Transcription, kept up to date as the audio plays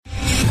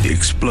the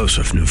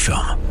explosive new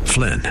film,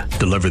 Flynn,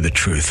 Deliver the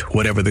Truth,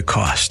 Whatever the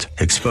Cost,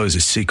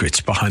 exposes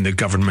secrets behind the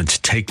government's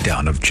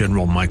takedown of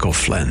General Michael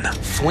Flynn.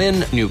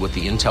 Flynn knew what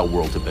the intel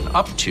world had been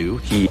up to.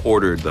 He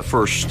ordered the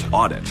first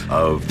audit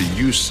of the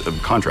use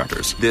of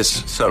contractors.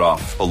 This set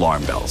off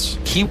alarm bells.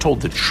 He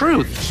told the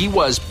truth. He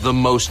was the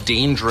most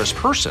dangerous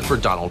person for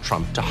Donald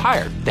Trump to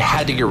hire. They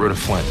had to get rid of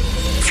Flynn.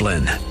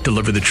 Flynn,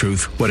 Deliver the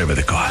Truth, Whatever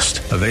the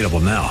Cost. Available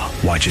now.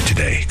 Watch it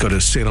today. Go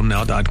to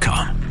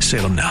salemnow.com.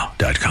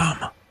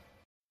 salemnow.com.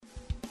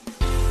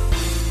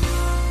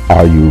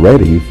 Are you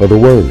ready for the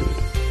word?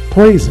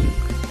 Praise Him.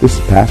 This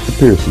is Pastor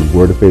Pearson's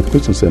Word of Faith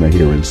Christian Center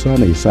here in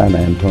sunny San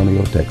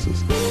Antonio,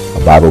 Texas.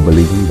 A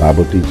Bible-believing,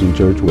 Bible-teaching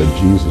church where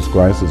Jesus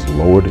Christ is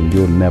Lord and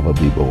you'll never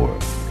be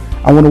bored.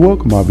 I want to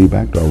welcome all of you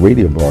back to our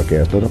radio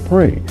broadcast that I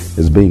pray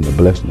is being a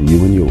blessing to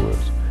you and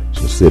yours.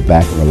 So sit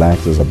back and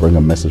relax as I bring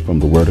a message from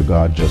the Word of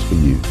God just for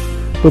you.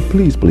 But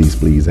please, please,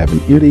 please have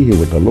an ear to hear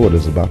what the Lord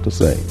is about to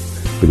say.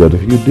 Because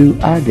if you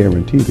do, I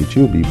guarantee that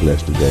you'll be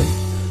blessed today.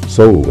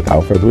 So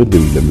without further ado,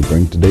 let me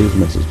bring today's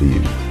message to you.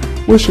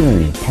 We're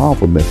sharing a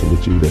powerful message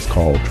with you that's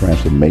called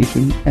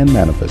Transformation and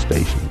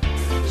Manifestation.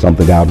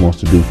 Something God wants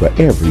to do for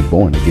every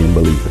born-again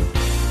believer.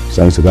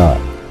 Saints of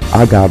God,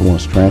 our God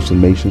wants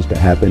transformations to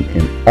happen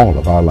in all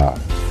of our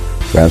lives.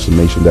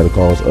 Transformation that'll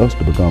cause us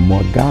to become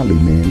more godly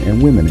men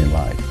and women in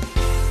life.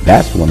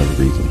 That's one of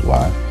the reasons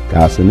why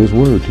God sent His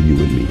Word to you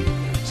and me,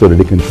 so that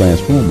it can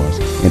transform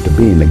us into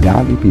being the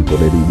godly people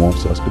that He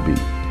wants us to be.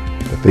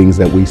 The things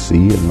that we see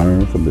and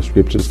learn from the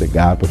scriptures that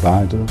God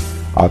provides us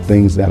are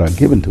things that are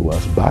given to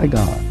us by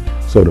God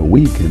so that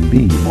we can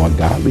be more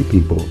godly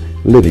people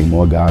living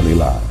more godly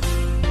lives.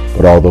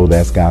 But although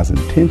that's God's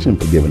intention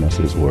for giving us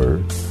His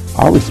Word,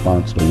 our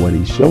response to what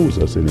He shows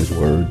us in His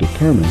Word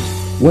determines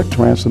what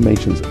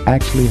transformations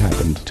actually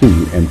happen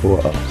to and for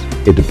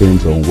us. It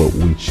depends on what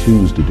we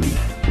choose to do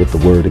with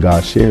the Word that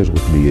God shares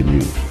with me and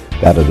you.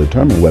 That'll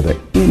determine whether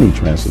any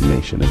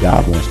transformation that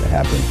God wants to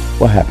happen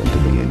will happen to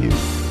me and you.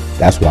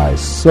 That's why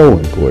it's so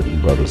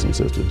important, brothers and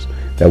sisters,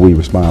 that we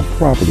respond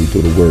properly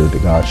to the Word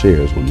that God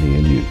shares with me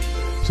and you,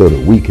 so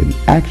that we can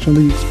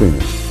actually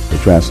experience the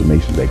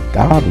transformation that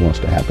God wants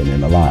to happen in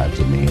the lives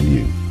of me and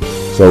you.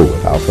 So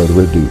without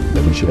further ado,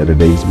 let me share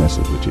today's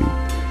message with you.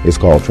 It's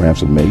called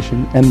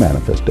Transformation and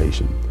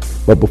Manifestation.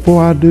 But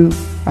before I do,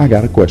 I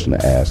got a question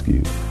to ask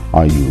you.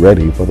 Are you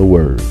ready for the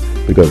Word?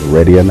 Because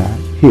ready or not,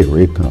 here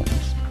it comes.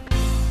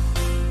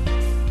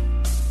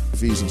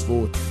 Ephesians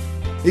 4,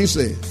 he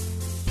said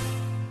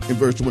in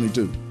verse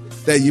 22,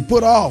 that you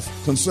put off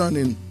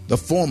concerning the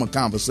former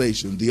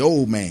conversation, the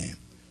old man,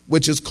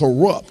 which is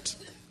corrupt,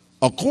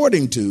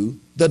 according to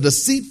the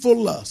deceitful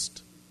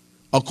lust.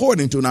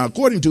 According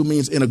to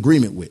means in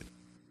agreement with.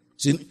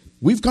 See,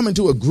 we've come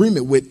into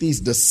agreement with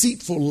these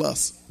deceitful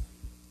lusts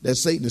that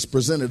Satan has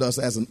presented us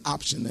as an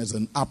option, as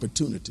an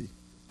opportunity,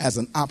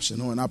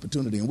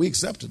 and we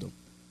accepted them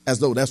as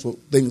though that's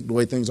the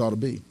way things ought to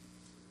be.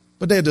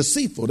 But they're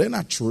deceitful. They're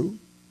not true.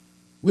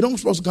 We don't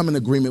supposed to come in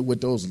agreement with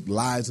those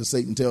lies that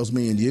Satan tells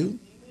me and you.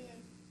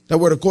 That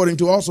word according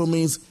to also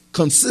means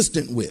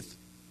consistent with.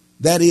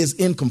 That is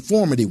in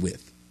conformity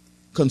with.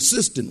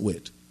 Consistent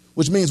with.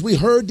 Which means we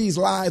heard these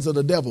lies of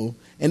the devil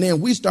and then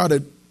we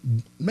started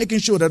making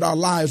sure that our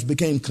lives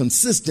became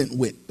consistent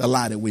with the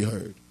lie that we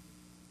heard.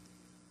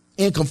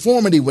 In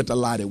conformity with the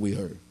lie that we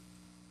heard.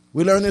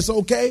 We learn it's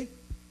okay.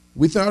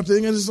 We start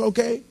thinking it's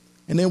okay.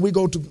 And then we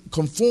go to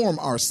conform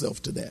ourselves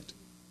to that.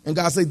 And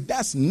God said,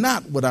 that's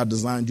not what I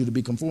designed you to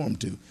be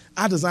conformed to.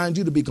 I designed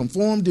you to be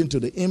conformed into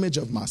the image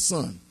of my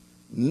son.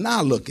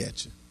 Now look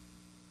at you.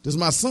 Does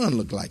my son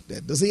look like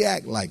that? Does he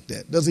act like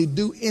that? Does he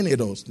do any of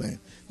those things?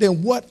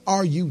 Then what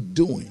are you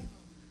doing?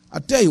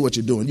 I'll tell you what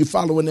you're doing. You're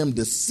following them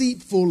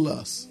deceitful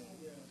lusts.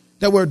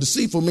 That word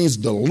deceitful means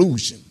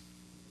delusion.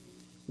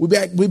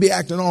 We be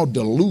acting all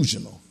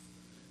delusional.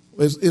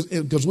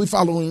 Because we're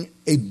following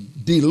a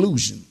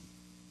delusion.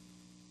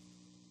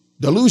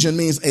 Delusion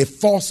means a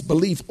false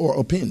belief or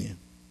opinion.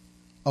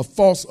 A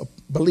false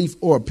belief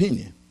or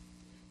opinion.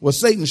 Well,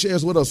 Satan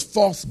shares with us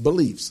false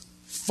beliefs,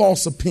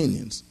 false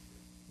opinions,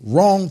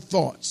 wrong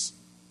thoughts.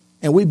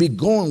 And we be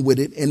going with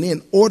it and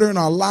then ordering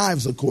our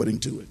lives according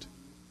to it.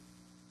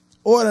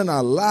 Ordering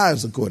our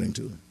lives according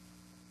to it.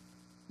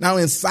 Now,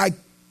 in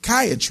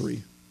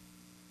psychiatry,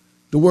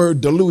 the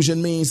word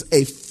delusion means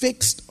a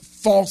fixed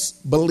false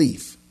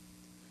belief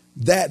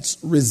that's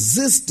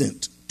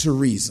resistant to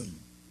reason.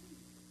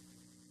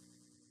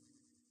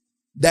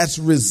 That's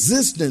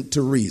resistant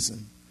to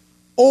reason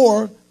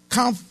or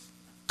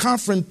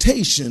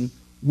confrontation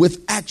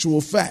with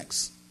actual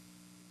facts.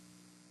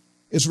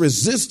 It's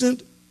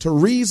resistant to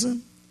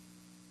reason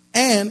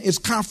and it's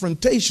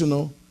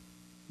confrontational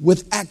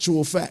with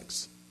actual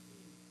facts,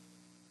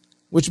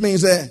 which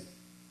means that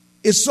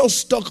it's so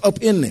stuck up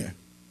in there.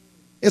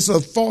 It's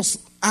a false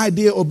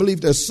idea or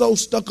belief that's so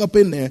stuck up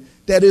in there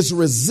that it's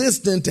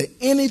resistant to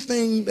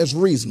anything that's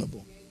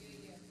reasonable.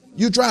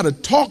 You try to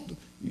talk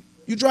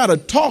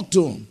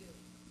to them,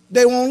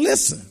 they won't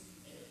listen.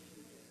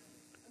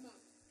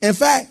 In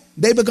fact,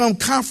 they become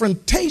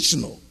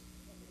confrontational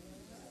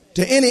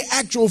to any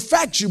actual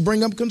facts you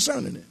bring up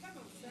concerning it.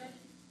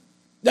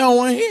 They don't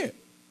want to hear it.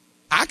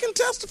 I can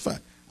testify.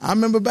 I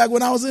remember back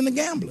when I was into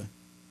gambling.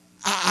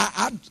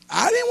 I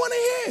didn't want to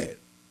hear it.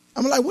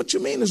 I'm like, what you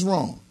mean is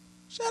wrong?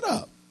 Shut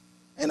up.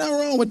 Ain't nothing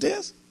wrong with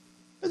this.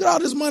 Look at all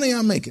this money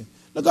I'm making.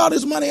 Look at all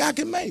this money I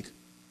can make.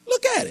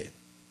 Look at it.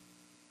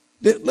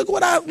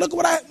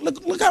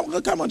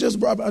 Look how much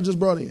I just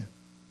brought in.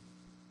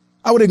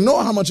 I would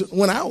ignore how much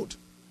went out.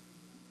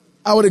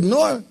 I would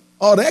ignore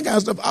all that kind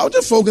of stuff. I would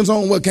just focus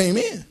on what came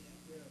in.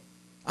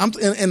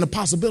 And the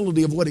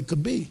possibility of what it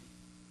could be.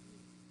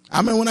 I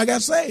remember when I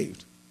got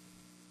saved,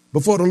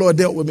 before the Lord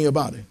dealt with me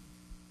about it.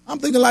 I'm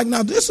thinking like,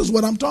 now this is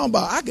what I'm talking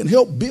about. I can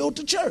help build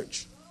the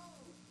church.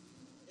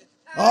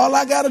 All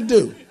I got to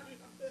do.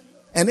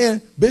 And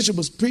then Bishop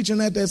was preaching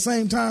at that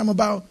same time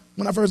about,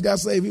 when I first got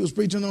saved, he was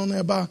preaching on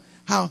there about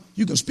how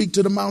you can speak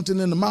to the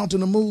mountain and the mountain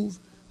will move,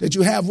 that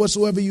you have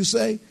whatsoever you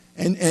say,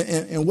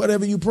 and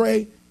whatever you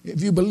pray,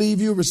 if you believe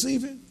you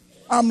receive it.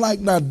 I'm like,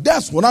 now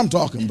that's what I'm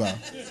talking about.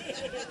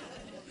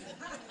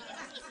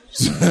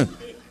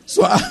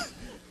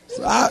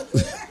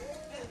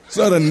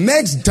 So the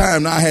next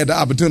time I had the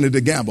opportunity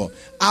to gamble,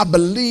 I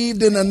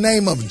believed in the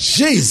name of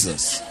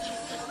Jesus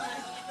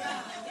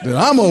that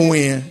I'm going to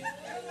win.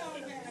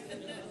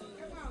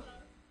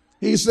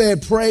 He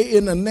said, pray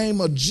in the name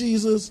of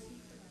Jesus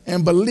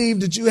and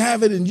believe that you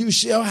have it and you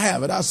shall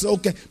have it. I said,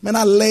 okay. Man,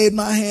 I laid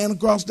my hand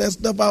across that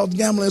stuff I was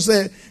gambling and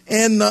said,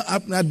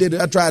 I did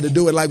it. I tried to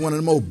do it like one of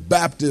the most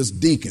Baptist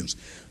deacons.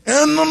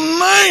 In the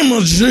name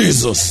of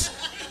Jesus.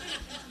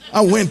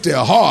 I went there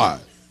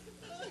hard.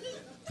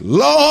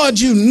 Lord,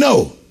 you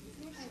know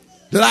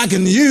that I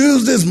can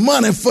use this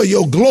money for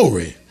your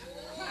glory.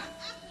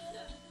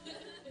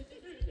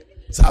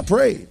 So I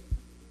prayed.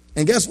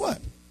 And guess what?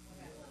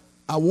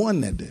 I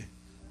won that day.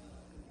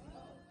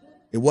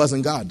 It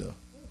wasn't God, though.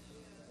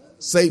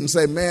 Satan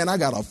said, man, I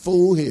got a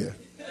fool here.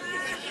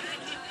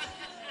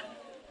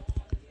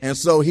 And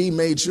so he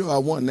made sure I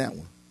won that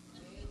one.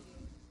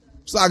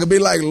 So I could be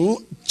like,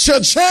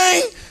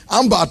 cha-ching,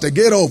 I'm about to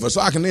get over.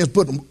 So I can then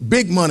put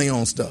big money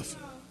on stuff.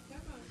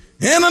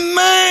 In the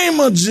name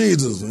of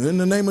Jesus. In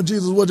the name of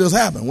Jesus, what just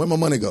happened? Where'd my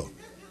money go?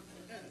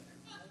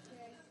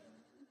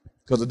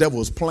 Because the devil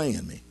was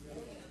playing me.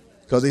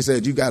 Because he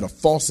said, you got a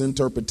false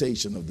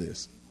interpretation of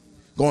this.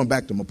 Going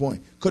back to my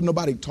point, couldn't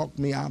nobody talk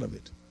me out of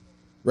it.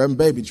 Reverend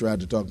Baby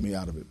tried to talk me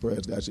out of it.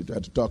 Praise God, she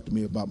tried to talk to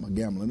me about my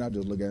gambling. I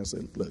just look at her and say,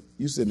 look,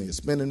 you sitting there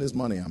spending this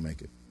money I'm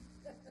making,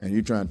 and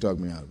you trying to talk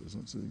me out of it. So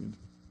I said,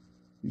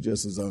 you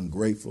just as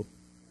ungrateful.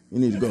 You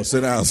need to go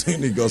sit down. You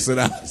need to go sit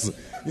down.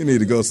 You need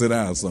to go sit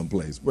down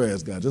someplace.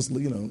 Praise God. Just,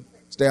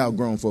 stay out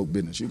grown folk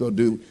business. You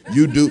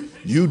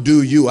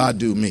do, I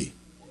do me.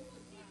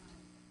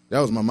 That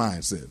was my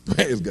mindset.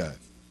 Praise God.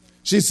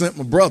 She sent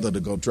my brother to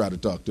go try to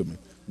talk to me.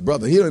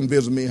 Brother, he didn't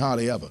visit me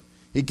hardly ever.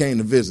 He came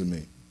to visit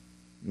me,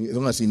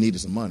 unless he needed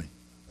some money.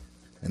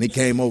 And he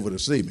came over to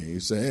see me. He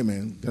said, hey,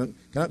 man,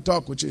 can I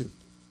talk with you?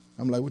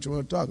 I'm like, what you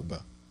want to talk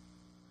about?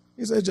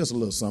 He said, just a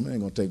little something. It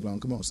ain't going to take long.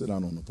 Come on, sit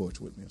down on the porch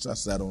with me. So I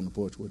sat on the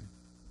porch with him.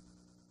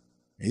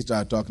 He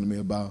started talking to me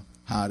about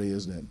how it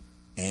is that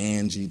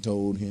Angie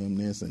told him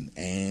this and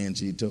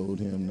Angie told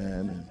him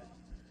that. And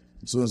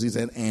as soon as he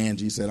said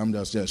Angie, he said, I'm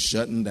just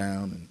shutting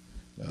down.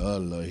 And, oh,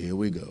 Lord, here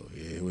we go.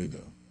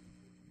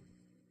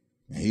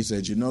 And he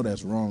said, you know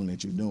that's wrong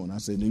that you're doing. I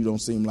said, you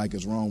don't seem like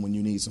it's wrong when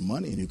you need some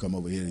money and you come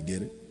over here to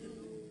get it.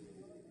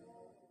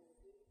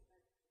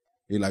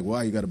 He's like,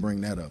 why you got to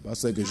bring that up? I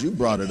said, because you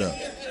brought it up.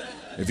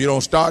 If you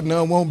don't start,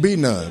 none won't be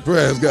none.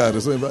 Praise God.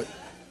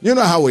 You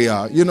know how we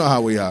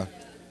are.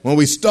 When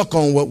we stuck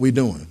on what we're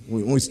doing,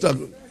 when we stuck,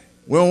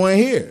 we don't want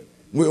to hear it.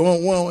 We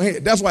don't want to hear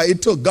it. That's why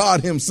it took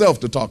God himself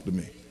to talk to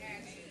me.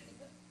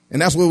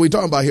 And that's what we're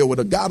talking about here,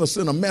 where God will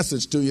send a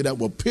message to you that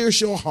will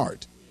pierce your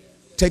heart,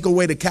 take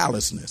away the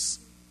callousness,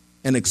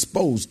 and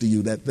expose to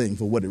you that thing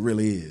for what it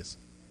really is,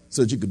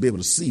 so that you could be able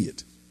to see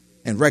it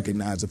and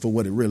recognize it for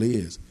what it really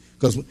is.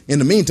 Because in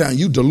the meantime,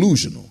 you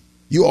delusional.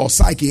 You all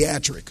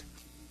psychiatric.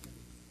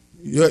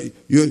 You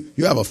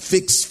have a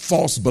fixed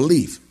false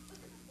belief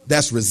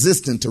that's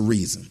resistant to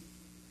reason.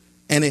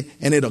 And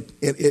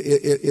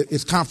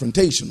it's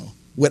confrontational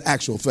with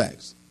actual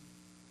facts.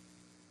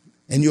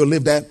 And you'll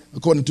live that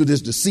according to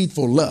this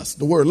deceitful lust.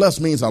 The word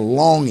lust means a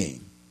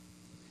longing,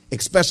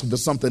 especially for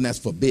something that's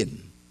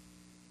forbidden.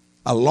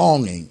 A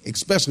longing,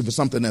 especially for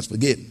something that's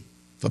forbidden.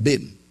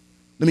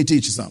 Let me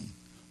teach you something.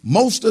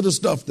 Most of the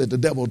stuff that the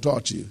devil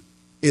taught you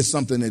is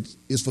something that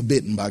is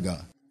forbidden by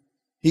God.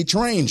 He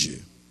trains you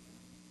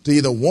to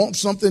either want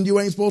something you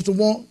ain't supposed to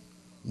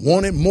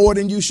want it more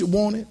than you should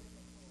want it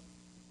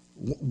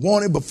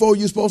before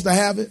you're supposed to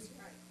have it,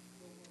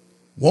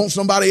 want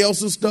somebody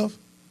else's stuff.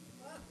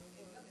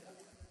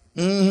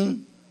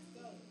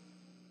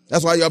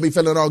 That's why y'all be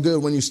feeling all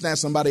good when you snatch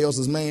somebody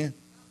else's man,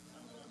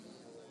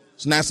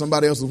 snatch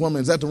somebody else's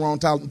woman. Is that the wrong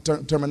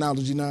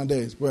terminology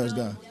nowadays? Praise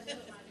God.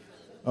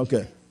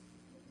 Okay.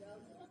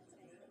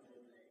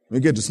 We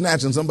get to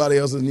snatching somebody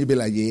else's and you be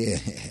like, yeah,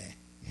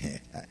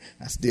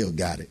 I still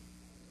got it.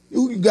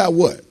 You got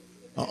what?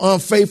 An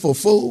unfaithful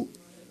fool?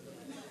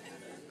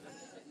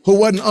 who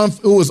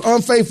was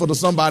unfaithful to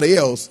somebody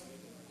else.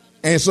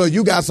 And so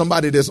you got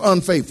somebody that's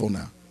unfaithful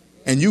now.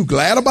 And you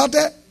glad about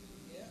that?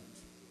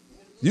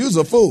 You's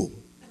a fool.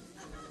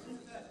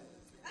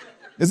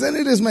 Does any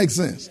of this make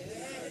sense?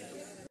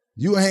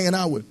 You were hanging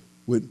out with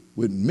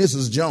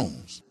Mrs.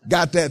 Jones.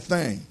 Got that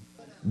thing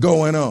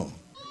going on.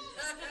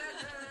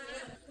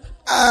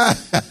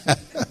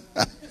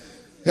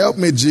 Help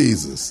me,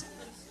 Jesus.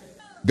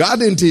 God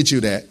didn't teach you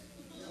that.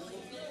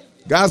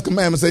 God's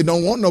commandments say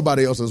don't want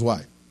nobody else's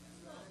wife.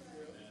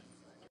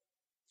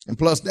 And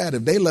plus that,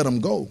 if they let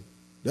them go,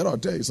 that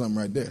ought to tell you something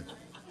right there.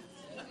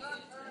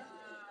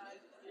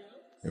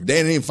 If they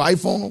didn't even fight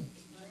for them.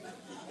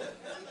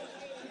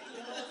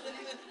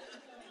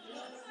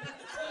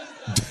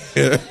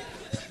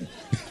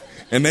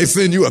 And they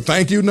send you a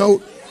thank you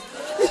note.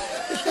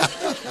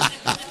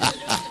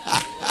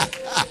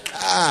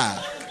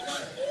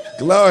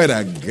 Glory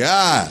to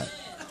God.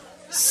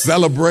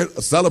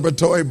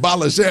 Celebratory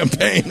bottle of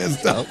champagne and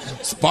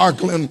stuff.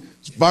 Sparkling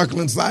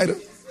cider.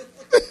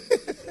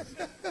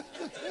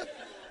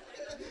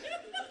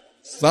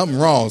 Something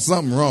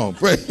wrong.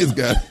 Praise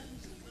God.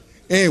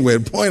 Anyway,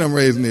 the point I'm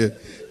raising here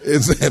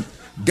is that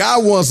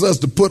God wants us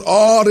to put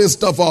all this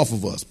stuff off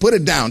of us. Put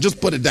it down.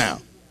 Just put it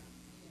down.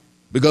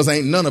 Because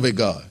ain't none of it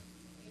God.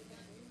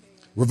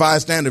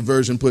 Revised Standard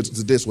Version puts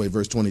it this way,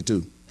 verse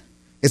 22.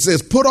 It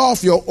says, put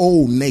off your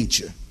old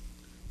nature,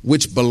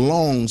 which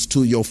belongs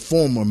to your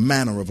former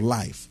manner of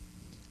life,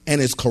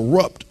 and is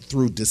corrupt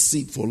through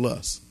deceitful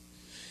lust.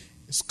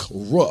 It's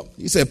corrupt.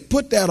 He said,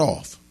 put that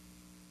off.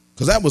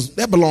 Because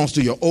that belongs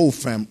to your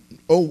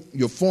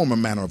your former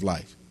manner of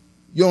life.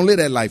 You don't live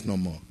that life no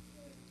more.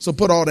 So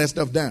put all that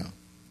stuff down.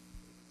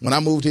 When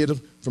I moved here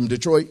from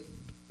Detroit,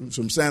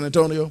 from San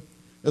Antonio,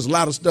 there's a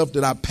lot of stuff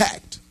that I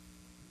packed.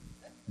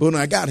 But when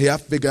I got here, I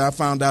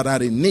found out I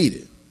didn't need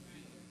it.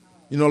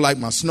 You know, like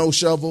my snow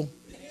shovel,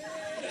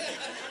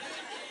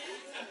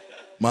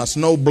 my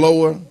snow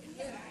blower,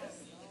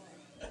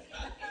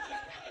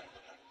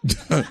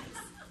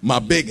 my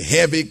big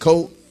heavy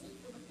coat,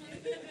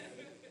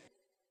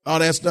 all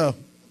that stuff.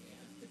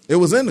 It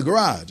was in the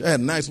garage. I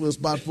had a nice little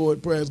spot for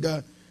it, praise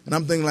God. And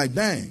I'm thinking like,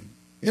 dang,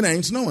 it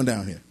ain't snowing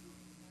down here.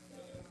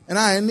 And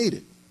I didn't need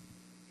it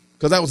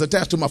because that was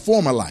attached to my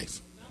former life.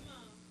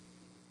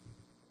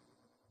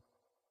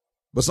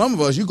 But some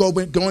of us, you go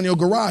in your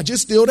garage,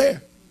 it's still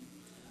there.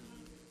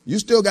 You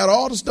still got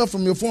all the stuff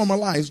from your former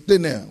life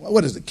sitting there.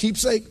 What is it,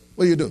 keepsake?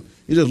 What do?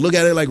 You just look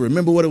at it like,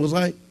 remember what it was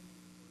like?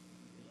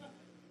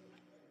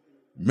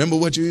 Remember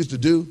what you used to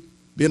do?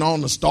 Being all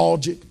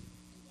nostalgic?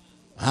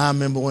 I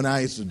remember when I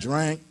used to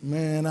drink.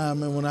 Man, I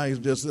remember when I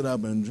used to just sit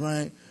up and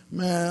drink.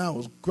 Man, I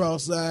was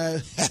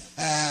cross-eyed.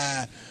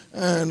 I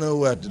didn't know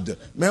what to do.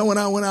 Man, when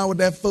I went out with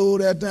that fool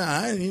that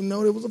time, I didn't even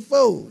know it was a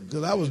fool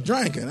because I was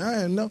drinking. I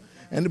didn't know.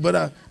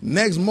 But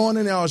next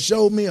morning, y'all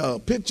showed me a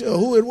picture of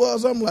who it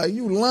was. I'm like,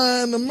 you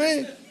lying to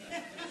me?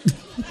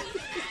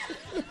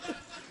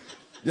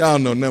 Y'all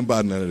know nothing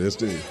about none of this,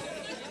 do you?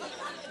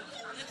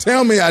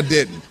 Tell me I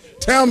didn't.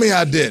 Tell me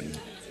I didn't.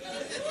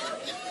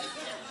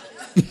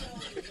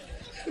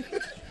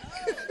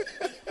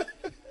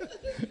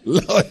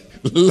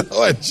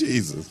 Lord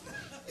Jesus.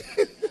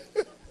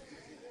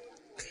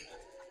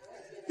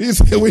 He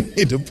said we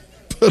need to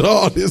put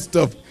all this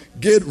stuff,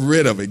 get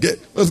rid of it.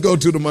 Let's go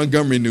to the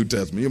Montgomery New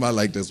Testament. You might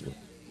like this one.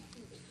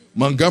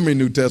 Montgomery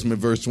New Testament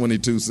verse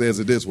 22 says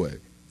it this way.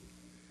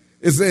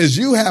 It says,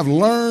 you have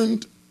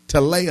learned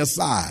to lay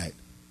aside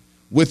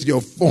with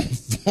your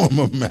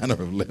former manner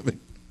of living.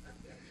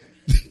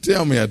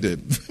 Tell me I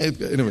didn't.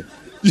 Anyway.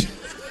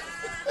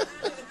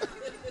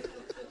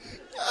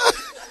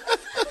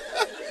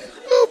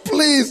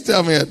 Please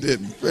tell me I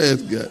didn't.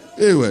 Praise God.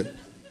 Anyway,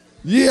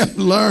 you have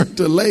learned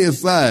to lay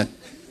aside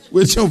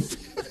with your...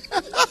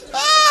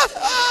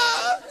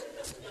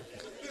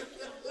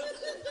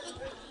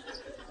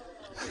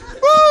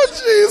 Oh,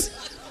 jeez.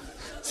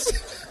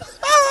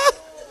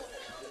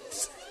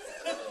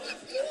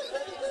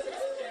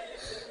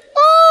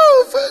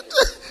 Oh,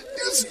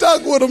 you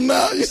stuck with him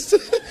now.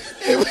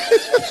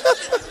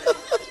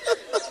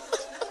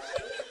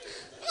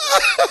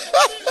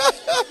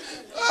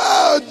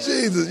 Oh,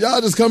 Jesus.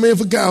 Y'all just come in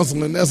for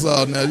counseling. That's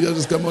all now. Y'all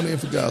just come on in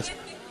for counseling.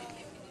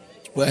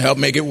 Well, help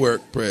make it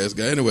work. Praise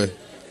God. Anyway,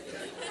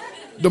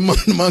 the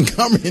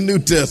Montgomery New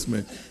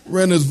Testament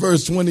renders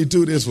verse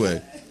 22 this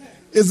way.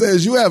 It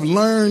says, you have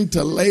learned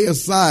to lay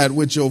aside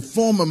with your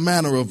former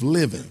manner of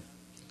living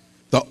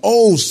the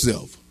old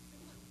self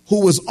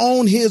who was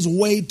on his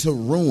way to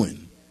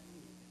ruin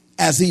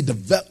as he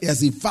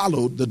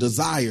followed the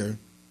desire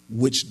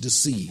which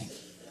deceived.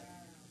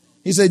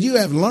 He said, you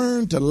have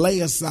learned to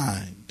lay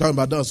aside, talking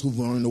about us who've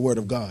learned the word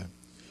of God.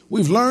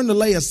 We've learned to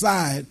lay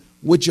aside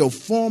with your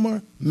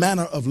former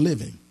manner of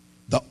living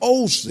the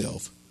old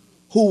self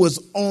who was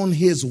on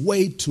his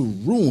way to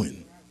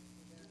ruin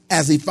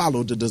as he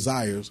followed the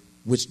desires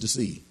which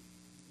deceive.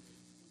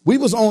 We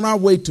was on our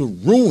way to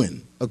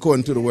ruin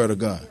according to the word of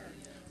God.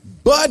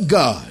 But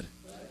God,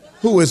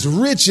 who is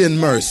rich in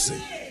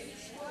mercy,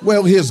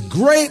 well, his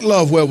great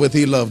love wherewith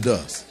he loved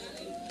us,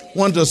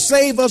 wanted to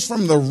save us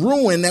from the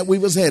ruin that we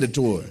was headed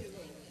toward.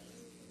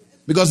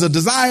 Because the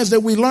desires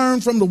that we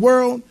learned from the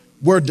world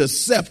were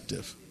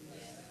deceptive.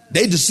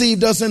 They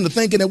deceived us into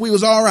thinking that we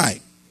was all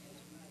right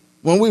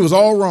when we was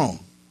all wrong.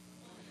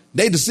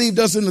 They deceived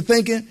us into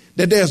thinking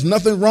that there's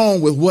nothing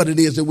wrong with what it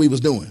is that we was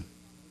doing.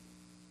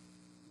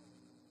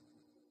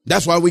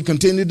 That's why we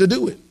continued to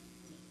do it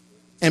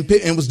and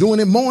was doing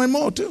it more and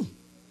more too.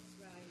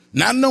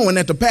 Not knowing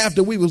that the path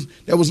that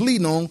was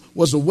leading on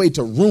was a way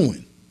to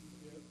ruin.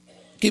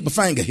 Keep a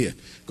finger here.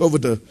 Go over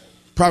to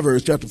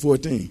Proverbs chapter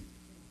 14.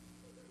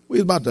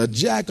 We're about to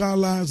jack our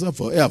lives up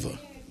forever.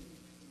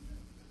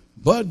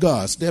 But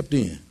God stepped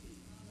in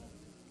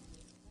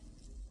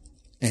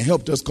and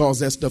helped us cause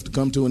that stuff to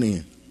come to an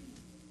end.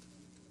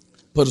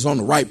 Put us on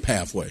the right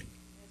pathway.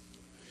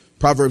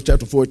 Proverbs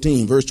chapter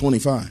 14, verse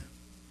 25.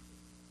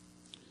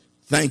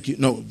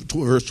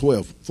 Verse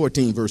 12.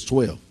 14, verse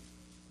 12.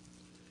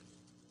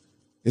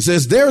 It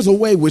says, there is a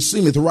way which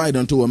seemeth right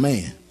unto a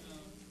man,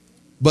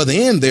 but the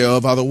end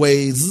thereof are the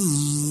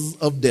ways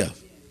of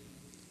death.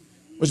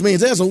 Which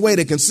means there's a way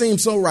that can seem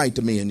so right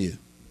to me and you.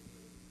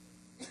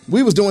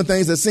 We was doing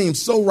things that seemed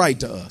so right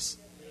to us.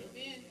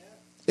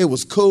 It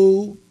was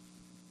cool.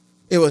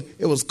 It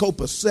was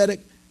copacetic.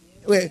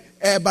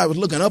 Everybody was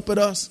looking up at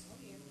us,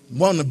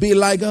 wanting to be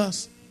like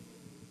us.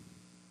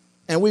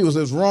 And we was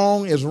as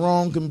wrong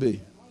can be.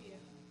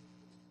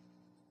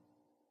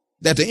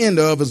 That the end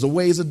of is the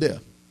ways of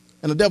death.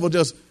 And the devil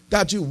just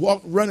got you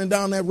running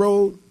down that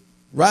road,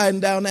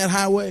 riding down that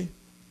highway,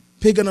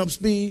 picking up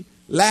speed,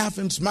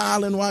 laughing,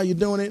 smiling while you're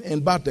doing it,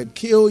 and about to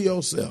kill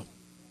yourself.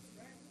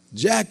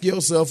 Jack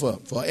yourself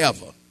up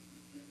forever.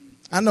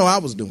 I know I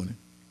was doing it.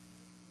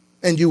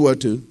 And you were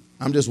too.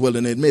 I'm just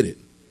willing to admit it.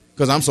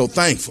 Because I'm so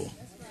thankful.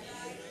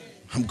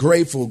 I'm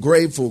grateful.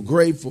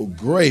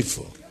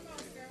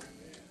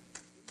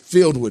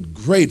 Filled with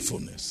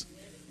gratefulness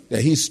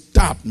that he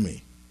stopped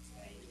me.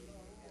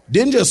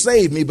 Didn't just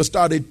save me, but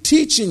started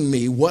teaching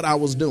me what I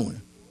was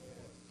doing.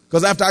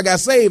 Because after I got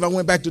saved, I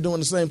went back to doing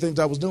the same things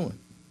I was doing.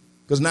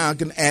 Because now I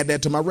can add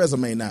that to my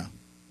resume now.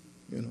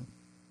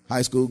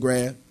 High school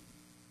grad.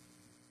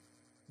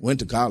 Went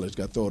to college,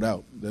 got thrown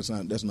out. That's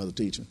another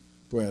teaching.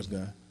 Prayers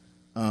guy.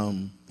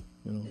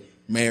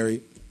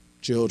 Married,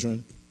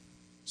 children,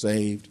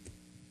 saved.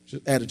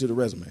 Just add it to the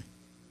resume.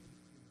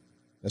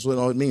 That's what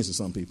all it means to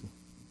some people.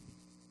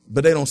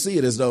 But they don't see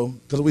it as though,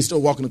 because we're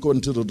still walking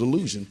according to the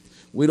delusion,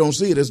 we don't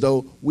see it as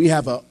though we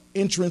have an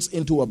entrance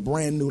into a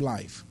brand new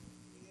life.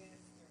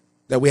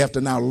 That we have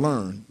to now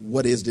learn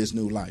what is this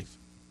new life.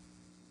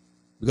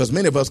 Because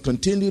many of us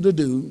continue to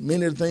do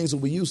many of the things that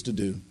we used to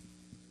do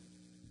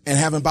and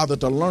haven't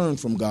bothered to learn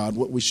from God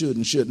what we should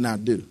and should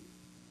not do.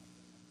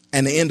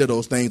 And the end of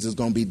those things is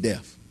going to be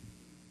death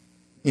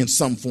in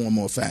some form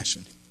or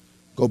fashion.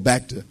 Go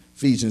back to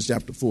Ephesians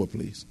chapter 4,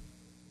 please.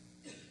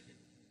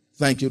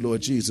 Thank you,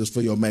 Lord Jesus,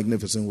 for your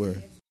magnificent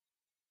word.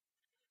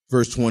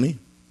 Verse 20.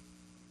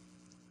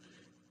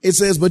 It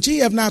says, but ye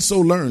have not so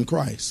learned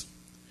Christ,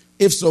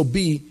 if so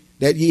be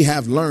that ye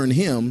have learned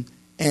him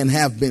and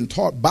have been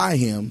taught by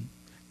him,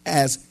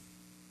 as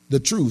the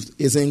truth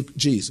is in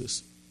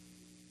Jesus,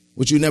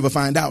 which you never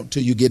find out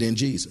till you get in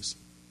Jesus.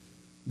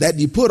 That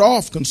ye put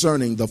off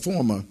concerning the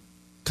former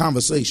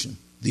conversation,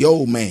 the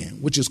old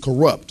man, which is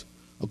corrupt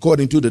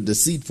according to the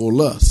deceitful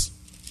lusts,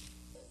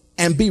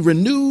 and be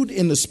renewed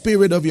in the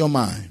spirit of your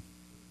mind.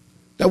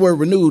 That word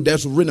renewed,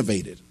 that's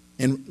renovated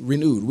and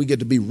renewed. We get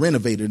to be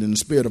renovated in the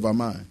spirit of our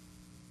mind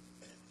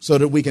so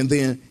that we can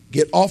then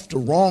get off the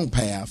wrong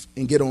path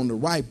and get on the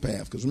right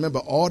path. Because remember,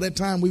 all that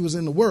time we was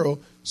in the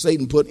world,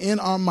 Satan put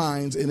in our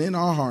minds and in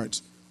our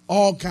hearts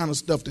all kind of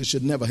stuff that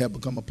should never have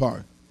become a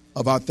part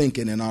of our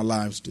thinking and our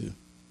lives too.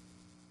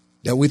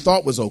 That we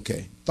thought was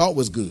okay, thought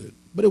was good,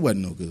 but it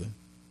wasn't no good.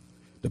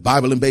 The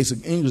Bible in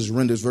basic English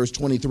renders verse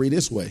 23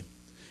 this way.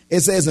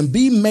 It says, and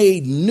be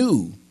made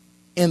new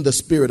in the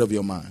spirit of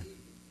your mind.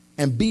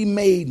 And be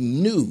made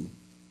new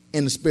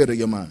in the spirit of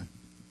your mind.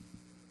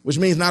 Which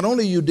means not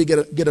only you to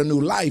get a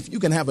new life, you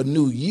can have a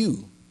new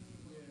you.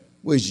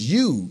 Which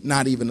you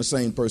not even the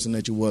same person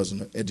that you was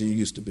that you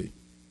used to be.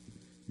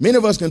 Many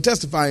of us can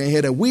testify in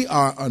here that we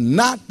are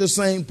not the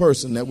same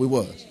person that we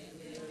was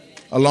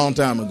a long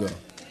time ago.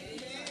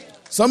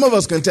 Some of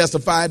us can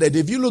testify that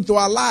if you look through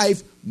our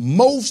life,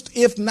 most,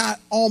 if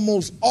not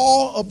almost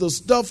all of the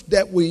stuff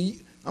that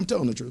I'm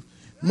telling the truth,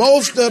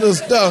 most of the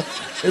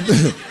stuff,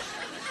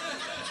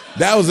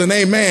 that was an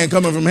amen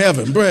coming from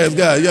heaven. Praise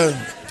God.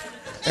 Yeah.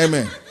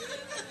 Amen.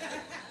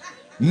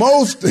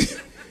 Most,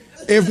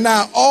 if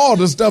not all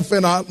the stuff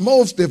in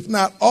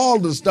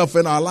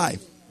our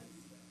life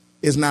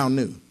is now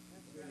new.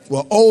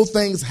 Well, old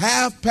things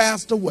have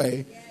passed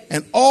away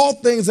and all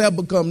things have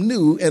become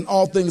new and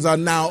all things are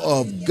now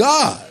of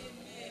God,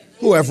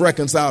 who have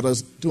reconciled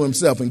us to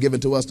himself and given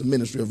to us the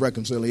ministry of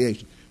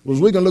reconciliation. Well,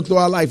 we can look through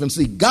our life and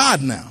see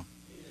God now.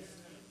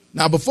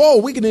 Now,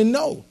 before we didn't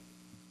know.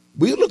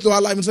 We look through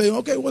our life and say,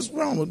 okay, what's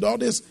wrong with all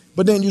this?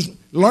 But then you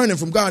learning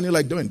from God and you're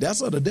like,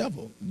 that's of the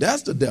devil.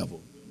 That's the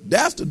devil.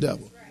 That's the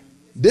devil.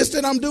 This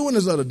that I'm doing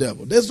is of the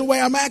devil. This the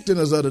way I'm acting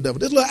is of the devil.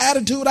 This little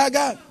attitude I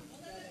got.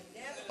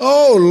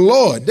 Oh,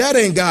 Lord, that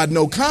ain't God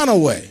no kind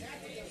of way.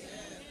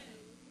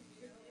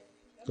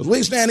 Because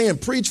we stand here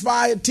and preach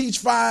fire, teach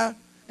fire,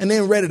 and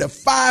then ready to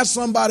fire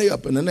somebody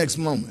up in the next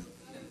moment.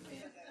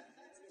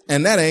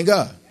 And that ain't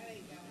God.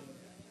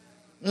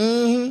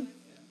 Talking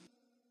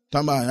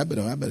about, I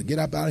better get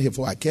up out of here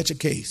before I catch a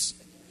case.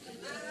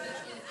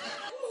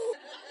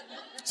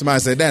 Somebody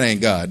said, that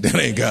ain't God. That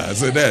ain't God. I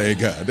said, that ain't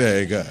God. That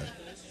ain't God.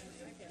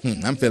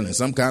 I'm feeling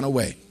some kind of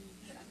way.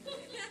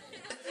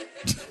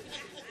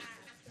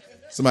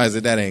 Somebody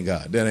said, that ain't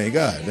God. That ain't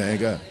God. That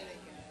ain't God.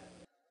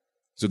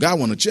 So God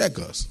want to check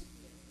us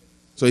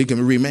so he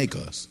can remake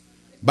us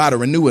by the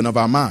renewing of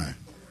our mind.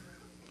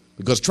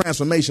 Because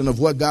transformation of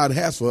what God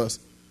has for us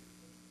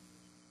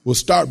will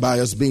start by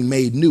us being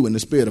made new in the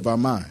spirit of our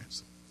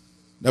minds.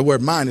 That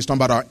word mind is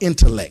talking about our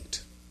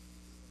intellect,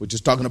 which is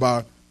talking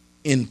about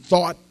in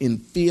thought, in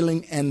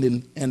feeling,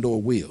 and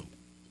or will.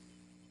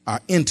 Our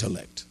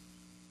intellect.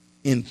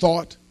 In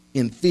thought,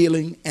 in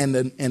feeling, and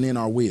in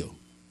our will.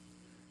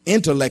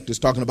 Intellect is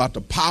talking about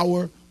the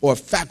power or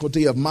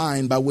faculty of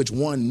mind by which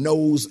one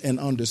knows and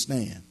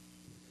understands.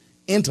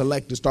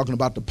 Intellect is talking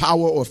about the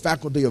power or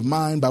faculty of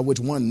mind by which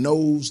one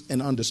knows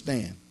and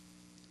understands.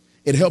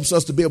 It helps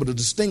us to be able to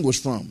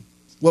distinguish from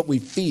what we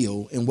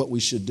feel and what we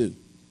should do,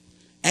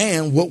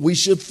 and what we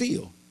should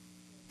feel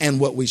and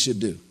what we should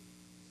do.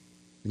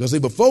 Because see,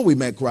 before we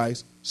met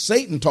Christ,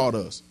 Satan taught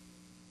us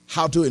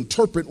how to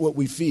interpret what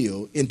we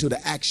feel into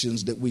the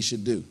actions that we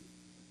should do.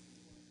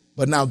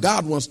 But now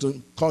God wants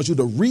to cause you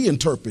to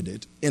reinterpret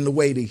it in the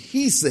way that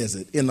he says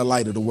it in the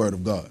light of the word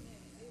of God.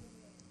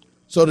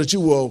 So that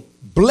you will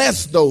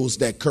bless those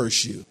that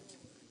curse you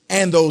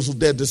and those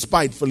that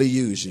despitefully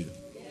use you.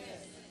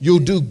 You'll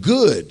do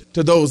good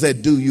to those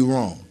that do you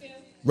wrong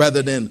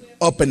rather than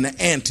upping the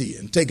ante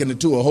and taking it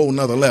to a whole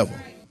nother level.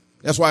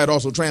 That's why it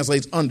also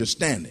translates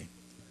understanding.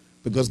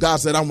 Because God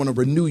said, I want to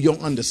renew your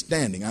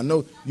understanding. I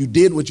know you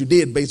did what you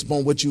did based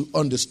upon what you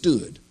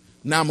understood.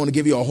 Now I'm going to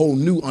give you a whole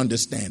new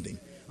understanding.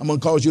 I'm going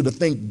to cause you to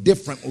think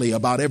differently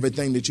about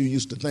everything that you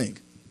used to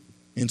think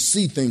and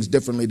see things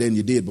differently than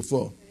you did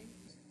before.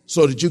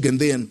 So that you can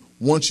then,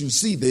 once you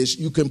see this,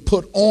 you can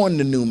put on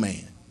the new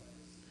man.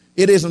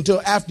 It is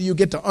until after you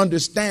get to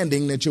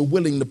understanding that you're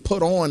willing to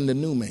put on the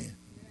new man.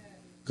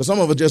 Because some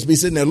of us just be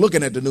sitting there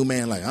looking at the new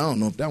man like, I don't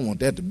know if I want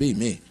that to be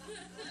me.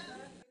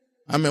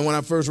 I mean, when I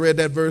first read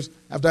that verse,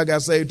 after I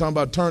got saved, talking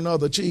about turn the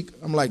other cheek,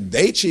 I'm like,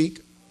 they cheek.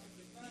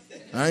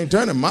 I ain't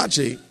turning my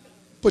cheek.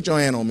 Put your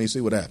hand on me,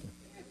 see what happens.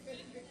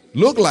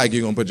 Look like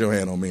you're going to put your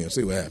hand on me and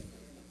see what happens.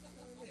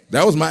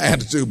 That was my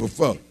attitude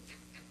before.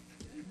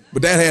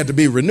 But that had to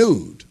be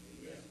renewed.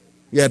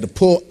 You had to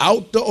pull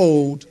out the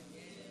old,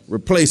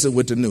 replace it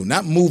with the new.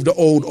 Not move the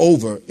old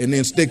over and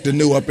then stick the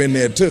new up in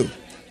there too.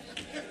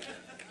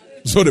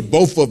 So that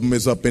both of them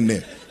is up in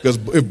there. Because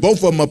if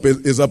both of them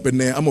is up in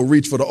there, I'm going to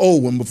reach for the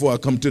old one before I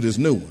come to this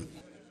new one.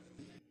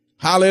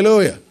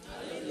 Hallelujah.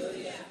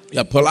 Hallelujah.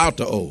 Yeah, pull out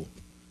the old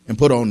and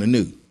put on the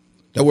new.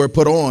 That word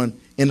put on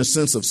in the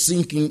sense of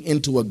sinking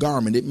into a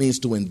garment, it means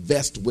to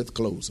invest with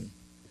clothing.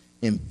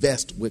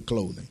 Invest with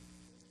clothing.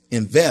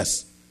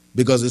 Invest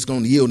because it's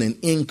going to yield an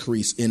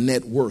increase in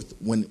net worth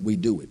when we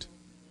do it.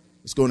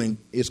 It's going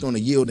to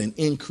yield an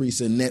increase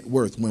in net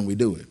worth when we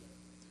do it.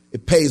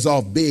 It pays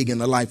off big in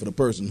the life of the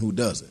person who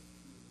does it.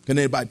 Can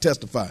anybody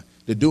testify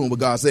that doing what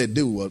God said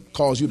do will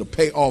cause you to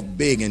pay off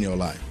big in your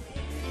life?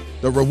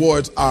 The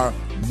rewards are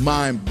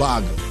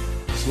mind-boggling.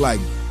 It's like,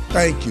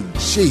 thank you,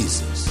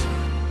 Jesus.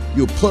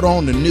 You'll put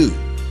on the new.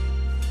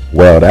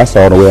 Well, that's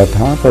all that we have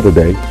time for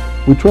today.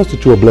 We trust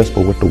that you are blessed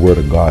by what the Word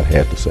of God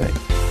had to say.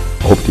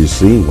 I hope you've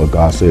seen what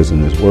God says in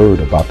His Word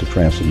about the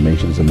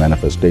transformations and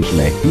manifestation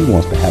that He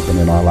wants to happen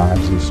in our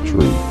lives is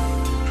true.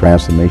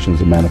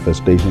 Transformations and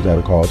manifestations that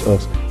will cause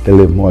us to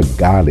live more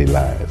godly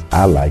lives.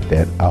 I like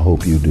that. I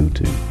hope you do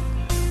too.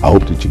 I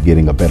hope that you're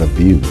getting a better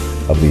view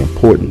of the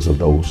importance of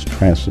those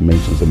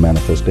transformations and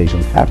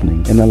manifestations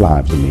happening in the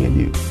lives of me and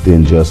you.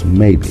 Then just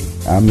maybe,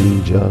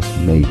 just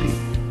maybe,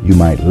 you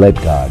might let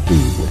God do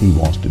what He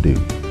wants to do.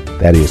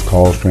 That is,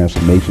 cause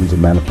transformations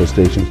and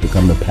manifestations to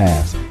come to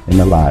pass in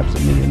the lives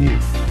of me and you.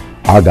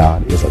 Our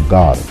God is a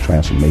God of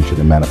transformation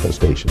and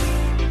manifestation.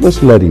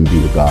 Let's let Him be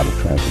the God of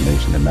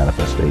transformation and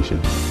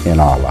manifestation in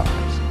our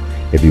lives.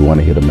 If you want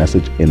to hear the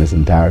message in its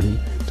entirety,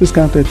 just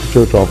contact the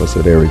church office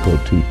at area code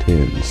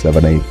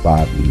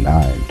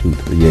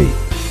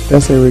 210-785-9238.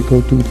 That's area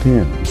code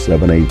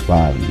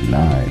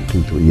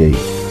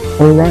 210-785-9238.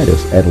 Or write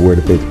us at Word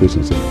of Faith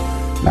Christian Center,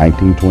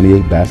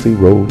 1928 Bassey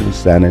Road in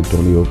San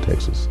Antonio,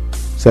 Texas,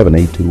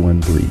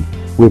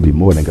 78213. We'll be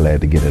more than glad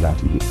to get it out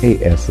to you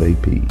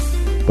ASAP.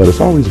 But it's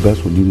always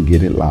best when you can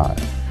get it live.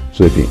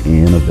 So if you're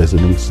in or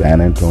visiting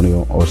San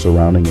Antonio or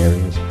surrounding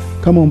areas,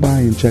 come on by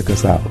and check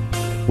us out.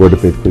 Word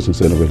of Faith Christian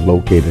Center is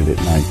located at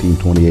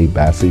 1928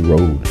 Bassey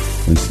Road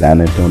in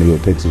San Antonio,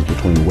 Texas,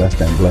 between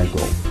West and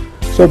Blanco.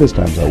 Service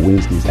times are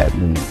Wednesdays at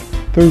noon,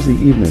 Thursday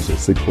evenings at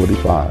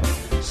 6:45,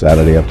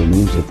 Saturday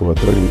afternoons at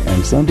 4:30,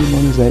 and Sunday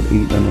mornings at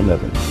 8 and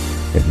 11.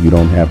 If you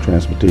don't have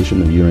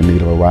transportation and you're in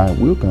need of a ride,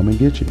 we'll come and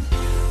get you.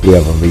 We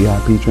have a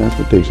VIP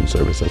transportation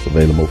service that's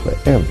available for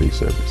every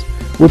service.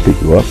 We'll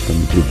pick you up,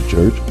 come to the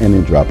church, and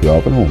then drop you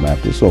off at home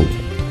after it's over.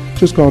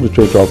 Just call the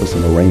church office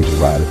and arrange a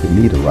ride. If you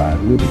need a ride,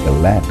 we'll be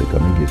glad to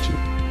come and get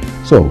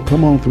you. So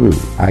come on through.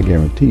 I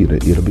guarantee you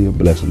that it'll be a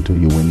blessing to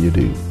you when you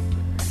do.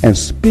 And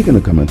speaking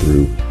of coming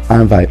through,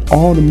 I invite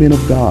all the men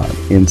of God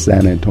in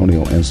San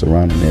Antonio and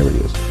surrounding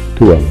areas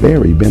to a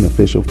very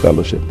beneficial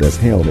fellowship that's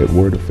held at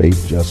Word of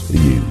Faith just for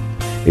you,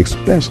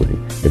 especially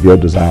if your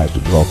desire is to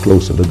draw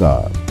closer to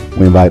God.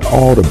 We invite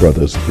all the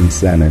brothers in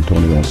San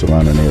Antonio and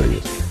surrounding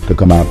areas to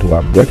come out to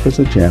our Breakfast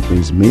of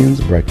Champions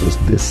men's breakfast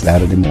this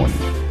Saturday morning.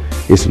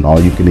 It's an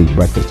all-you-can-eat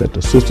breakfast that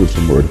the sisters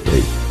from Word of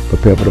Faith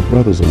prepare for the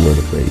brothers of Word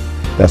of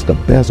Faith. That's the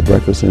best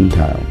breakfast in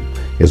town.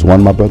 It's one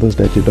of my brothers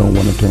that you don't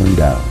want to turn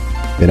down.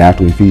 Then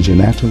after we feed you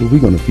naturally, we're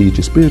going to feed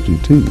you spiritually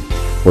too,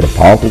 with a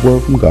powerful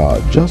word from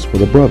God just for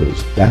the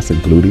brothers. That's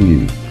including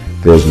you.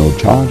 There's no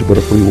charge, but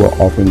a free will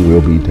offering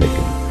will be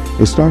taken.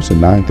 It starts at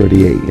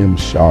 9:30 a.m.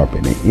 sharp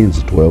and it ends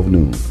at 12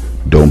 noon.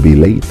 Don't be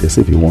late. This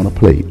if you want to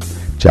play.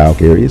 Child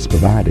care is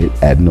provided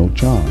at no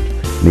charge.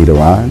 Need a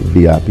ride?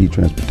 VIP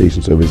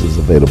transportation service is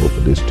available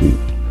for this too.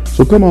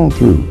 So come on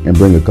through and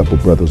bring a couple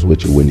brothers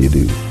with you when you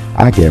do.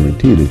 I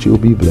guarantee that you'll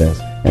be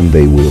blessed and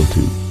they will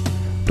too.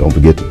 Don't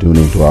forget to tune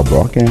in to our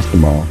broadcast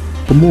tomorrow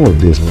for more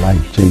of this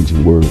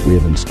life-changing word we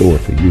have in store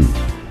for you.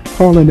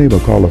 Call a neighbor,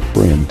 call a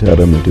friend, tell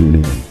them to tune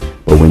in.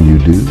 But when you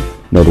do,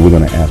 know that we're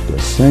going to ask the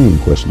same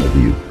question of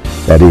you.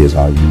 That is,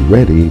 are you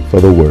ready for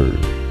the word?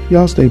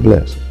 Y'all stay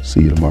blessed.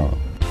 See you tomorrow.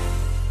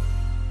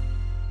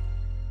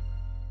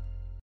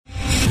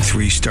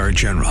 3-star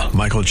General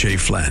Michael J.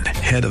 Flynn,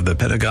 head of the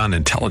Pentagon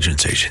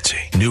Intelligence Agency,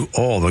 knew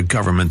all the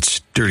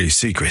government's dirty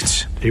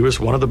secrets. He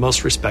was one of the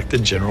most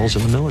respected generals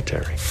in the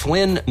military.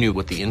 Flynn knew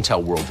what the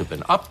intel world had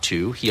been up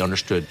to. He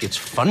understood its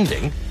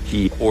funding.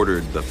 He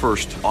ordered the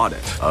first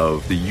audit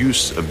of the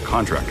use of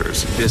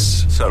contractors.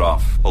 This set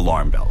off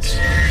alarm bells.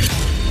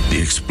 The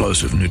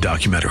explosive new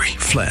documentary,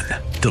 Flynn,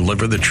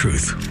 Deliver the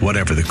Truth,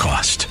 Whatever the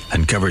Cost,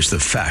 uncovers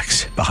the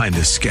facts behind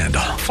this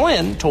scandal.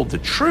 Flynn told the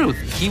truth.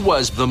 He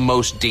was the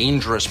most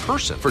dangerous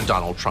person for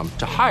Donald Trump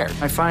to hire.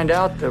 I find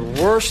out the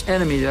worst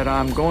enemy that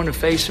I'm going to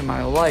face in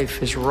my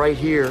life is right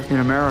here in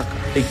America.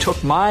 They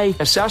took my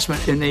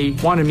assessment and they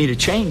wanted me to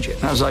change it.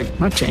 And I was like, I'm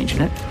not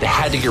changing it. They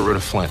had to get rid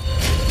of Flynn.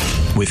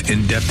 With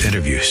in-depth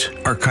interviews,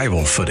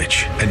 archival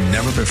footage, and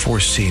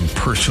never-before-seen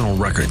personal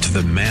records of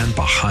the man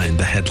behind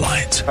the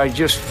headlines. I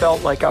just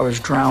felt like I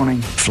was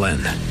drowning. Flynn,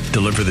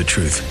 Deliver the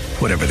Truth,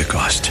 Whatever the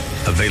Cost.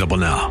 Available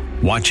now.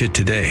 Watch it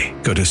today.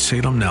 Go to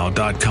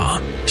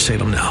salemnow.com.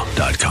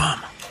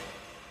 salemnow.com.